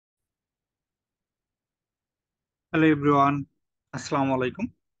Hello everyone, Assalamu alaikum.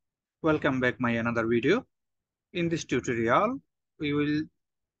 Welcome back my another video. In this tutorial, we will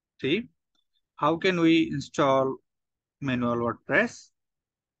see how can we install manual WordPress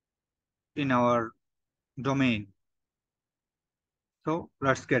in our domain. So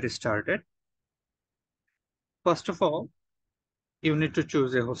let's get started. First of all, you need to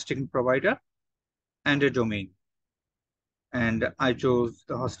choose a hosting provider and a domain. And I chose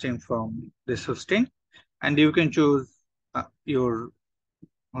the hosting from this hosting, and you can choose your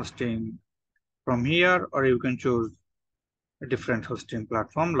hosting from here, or you can choose a different hosting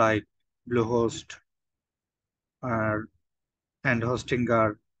platform like Bluehost or and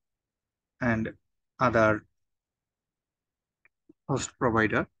Hostinger and other host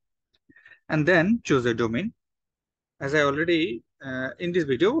provider, and then choose a domain. As I already in this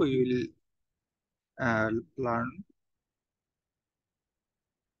video, we will learn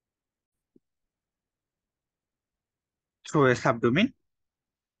through a subdomain.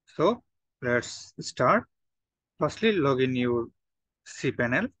 So let's start. Firstly, log in your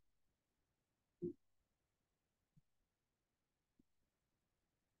cPanel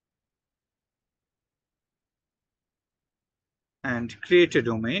and create a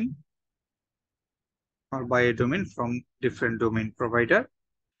domain or buy a domain from different domain provider.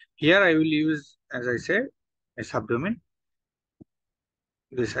 Here I will use, as I said, a subdomain.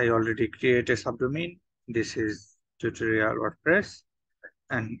 This I already create a subdomain. This is tutorial WordPress,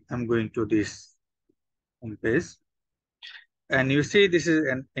 and I'm going to this home page. And you see this is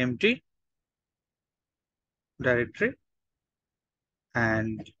an empty directory,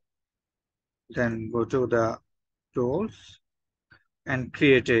 and then go to the tools and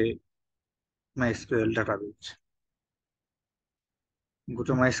create a MySQL database. Go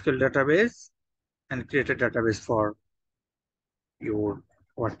to MySQL database and create a database for your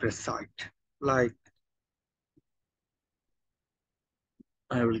WordPress site. Like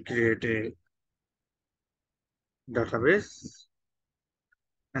I will create a database,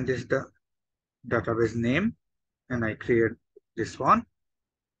 and this is the database name, and I create this one,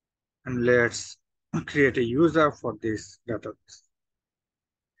 and let's create a user for this database.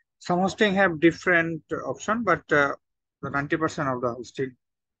 Some hosting have different option, but the 90% of the hosting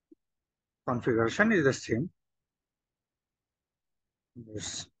configuration is the same.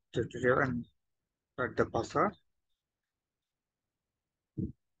 This tutorial and write the password.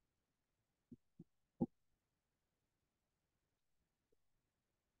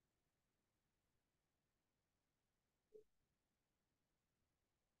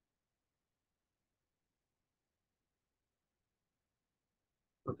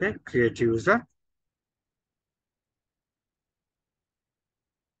 Okay, create user.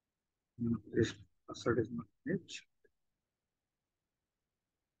 This password is not it.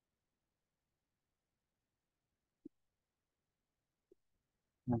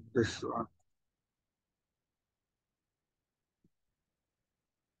 This one.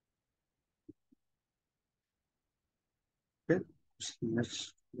 Okay,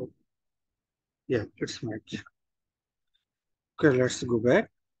 let's yeah, it's match. Okay, let's go back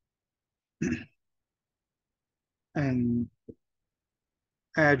and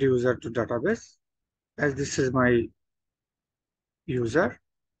add user to database. As this is my user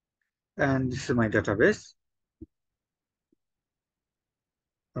and this is my database,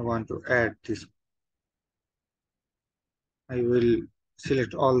 I want to add this. I will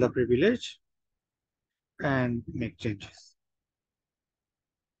select all the privilege and make changes.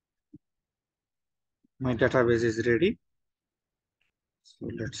 My database is ready. So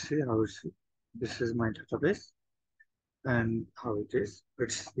let's see how it's. This is my database and how it is.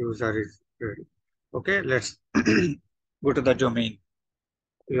 Its user is ready. Okay, let's go to the domain.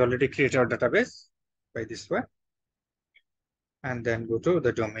 We already create our database by this way, and then go to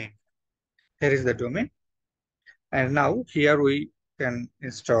the domain. Here is the domain, and now here we can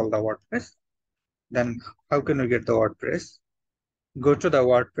install the WordPress. Then how can we get the WordPress? Go to the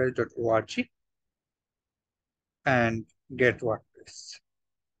wordpress.org and get WordPress.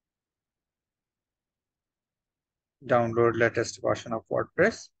 Download latest version of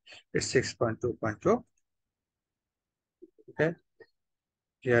WordPress. It's 6.2.2. Okay,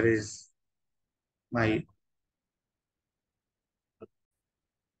 here is my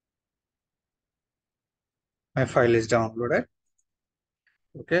file is downloaded.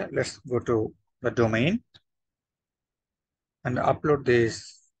 Okay, let's go to the domain and upload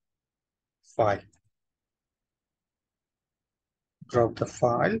this file. Drop the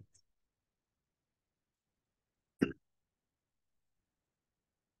file.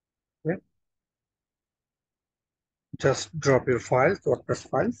 Okay. Just drop your files, WordPress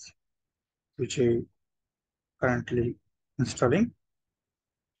files, which you currently installing,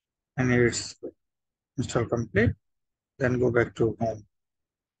 and it's install complete. Then go back to home,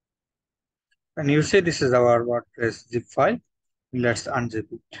 and you see this is our WordPress zip file. Let's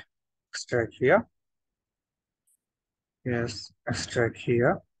unzip it. Extract here. Yes, extract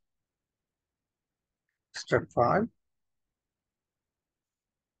here. Extract file,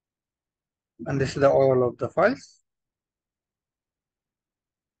 and this is the all of the files.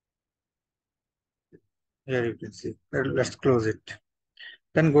 Here you can see. Let's close it.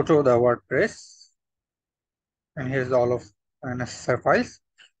 Then go to the WordPress, and here's all of necessary files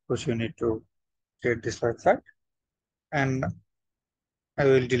which you need to create this website. And I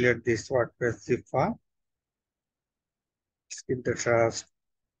will delete this WordPress zip file, skip the trust,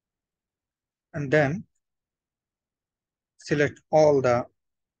 and then select all the.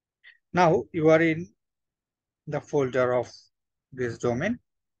 Now you are in the folder of this domain.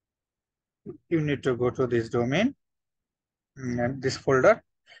 You need to go to this domain and this folder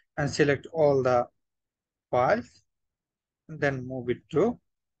and select all the files, and then move it to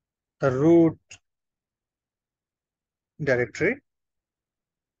the root directory.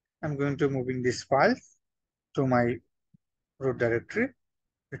 I'm going to moving these files to my root directory.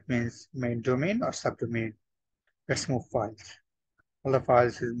 It means main domain or subdomain. Let's move files. All the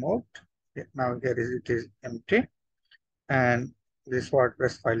files is moved. Now here it is empty, and this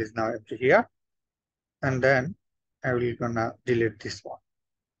WordPress file is now empty here. And then I will gonna delete this one.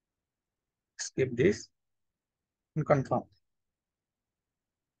 Skip this and confirm.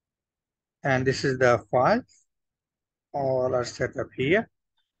 And this is the file. All are set up here.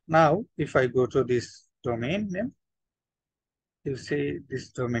 Now, if I go to this domain name, you see this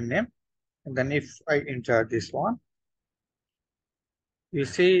domain name. And then if I enter this one, you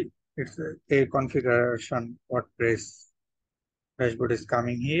see it's a configuration WordPress dashboard is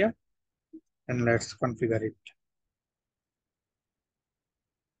coming here. And let's configure it.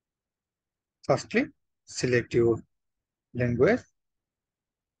 Firstly, select your language.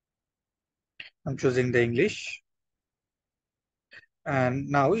 I'm choosing the English. And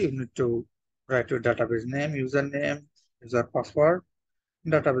now you need to write your database name, username, user password,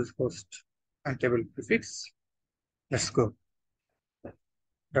 database host, and table prefix. Let's go.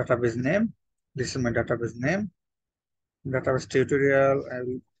 Database name. This is my database name. Database tutorial. I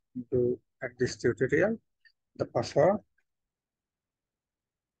will do at this tutorial. The password.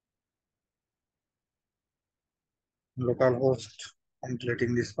 Localhost. I'm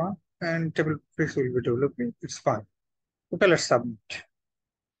deleting this one. And table prefix will be WP. It's fine. Okay, let's submit.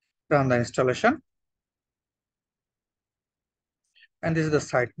 Run the installation. And this is the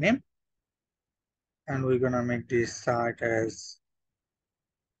site name. And we're gonna make this site as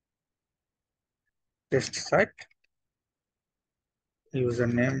test site.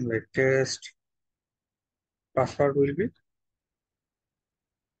 Username like test. Password will be.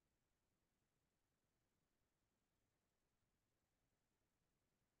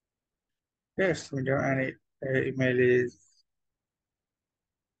 Yes, we don't any email is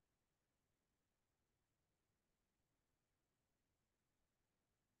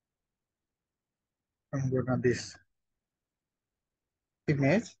I'm gonna this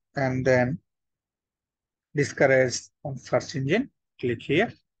image, and then discourage on search engine. Click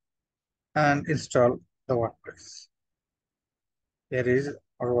here and install the WordPress. Here is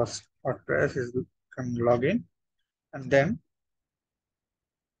our WordPress is can log in, and then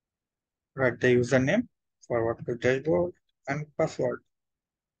write the username for WordPress dashboard and password.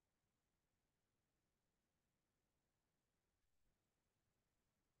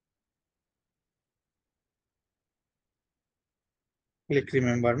 Click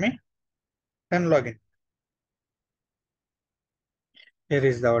remember me and log in. Here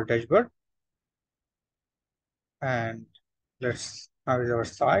is our dashboard, and let's now is our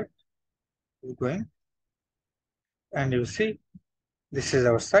site is going, and you see this is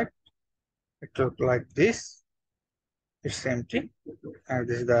our site. It looks like this. It's empty, and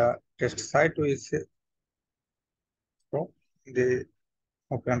this is the test site. We see. So they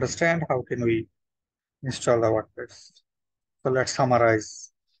hope you understand how can we install the WordPress. So let's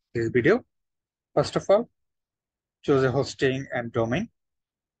summarize this video. First of all, choose a hosting and domain.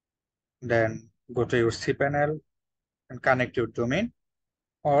 Then go to your cPanel and connect your domain,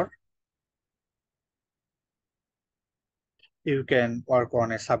 or you can work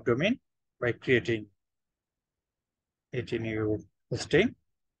on a subdomain by creating it in your hosting.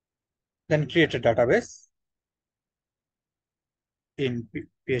 Then create a database in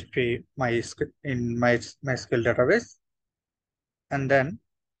PHP in MySQL database, and then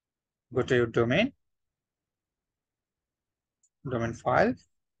go to your domain file,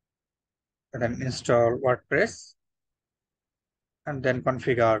 and then install WordPress, and then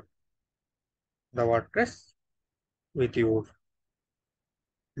configure the WordPress with your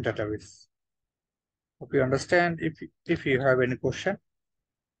database. Hope you understand. If you have any question,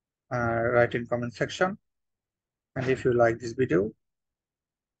 write in comment section. And if you like this video,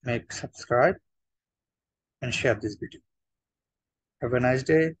 make subscribe and share this video. Have a nice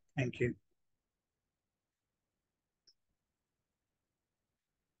day. Thank you.